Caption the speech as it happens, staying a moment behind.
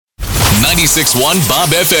96.1 Bob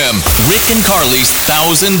FM. Rick and Carly's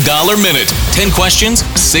 $1,000 minute. 10 questions,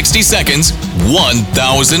 60 seconds,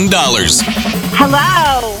 $1,000.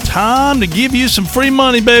 Hello. Time to give you some free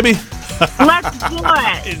money, baby. Let's do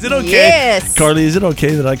it. Is it okay? Yes. Carly, is it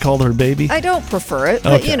okay that I called her baby? I don't prefer it,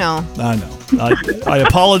 but Okay. you know. I know. I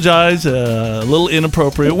apologize. A little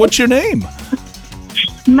inappropriate. What's your name?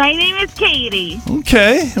 My name is Katie.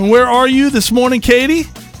 Okay. And where are you this morning, Katie?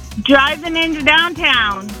 Driving into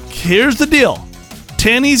downtown. Here's the deal.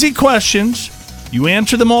 10 easy questions. You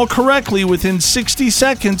answer them all correctly within 60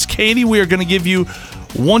 seconds. Katie, we are going to give you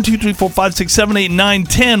 1, 2, 3, 4, 5, 6, 7, 8, 9,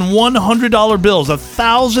 10 $100 bills,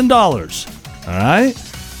 $1,000. All right?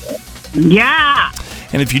 Yeah.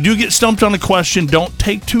 And if you do get stumped on a question, don't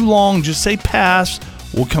take too long. Just say pass.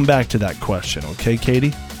 We'll come back to that question. Okay,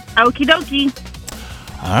 Katie? Okie dokie.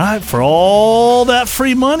 All right. For all that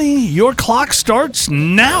free money, your clock starts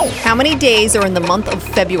now. How many days are in the month of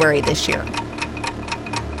February this year?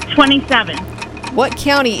 27. What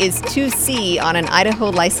county is 2C on an Idaho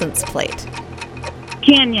license plate?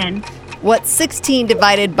 Canyon. What's 16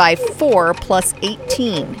 divided by 4 plus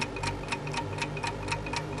 18?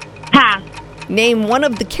 Pass. Name one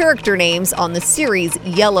of the character names on the series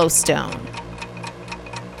Yellowstone.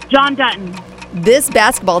 John Dutton. This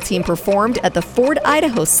basketball team performed at the Ford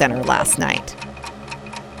Idaho Center last night.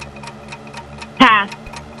 Pass.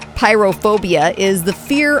 Pyrophobia is the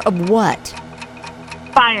fear of what?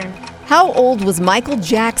 Fire. How old was Michael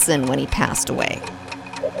Jackson when he passed away?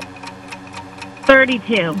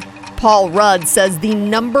 32. Paul Rudd says the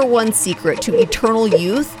number one secret to eternal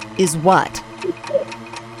youth is what?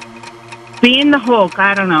 Being the Hulk.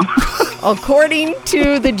 I don't know. According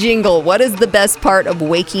to the jingle, what is the best part of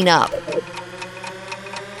waking up?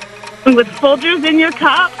 With Folgers in your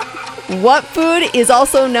cup. What food is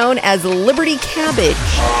also known as Liberty cabbage?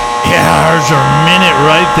 Yeah, there's your minute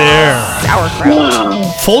right there.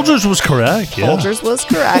 Sauerkraut. Folgers was correct. Yeah. Folgers was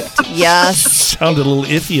correct. Yes. Sounded a little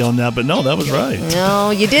iffy on that, but no, that was right. No,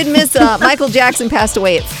 you did miss. Michael Jackson passed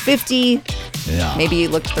away at 50. Yeah. Maybe he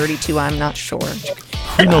looked 32. I'm not sure.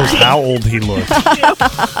 Who knows how old he looked?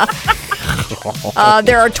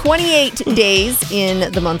 There are 28 days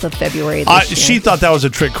in the month of February this year. She thought that was a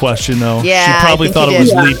trick question, though. Yeah, she probably I think thought you it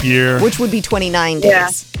was did. leap year. Which would be 29 days.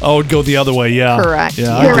 Yeah. Oh, it'd go the other way, yeah. Correct.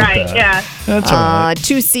 Yeah, I You're get right. that. Yeah. That's all right.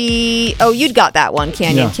 2C. Oh, you'd got that one,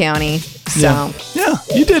 Canyon Yeah. County. So, Yeah,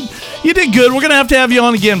 you did. You did good. We're gonna have you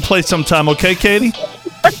on again, play sometime, okay, Katie?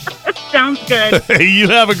 Sounds good. Hey, you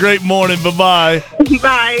have a great morning. Bye-bye.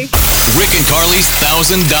 Bye. Rick and Carly's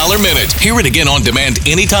 $1,000 minute. Hear it again on demand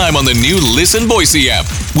anytime on the new Listen Boise app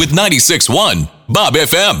with 96.1 Bob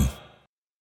FM.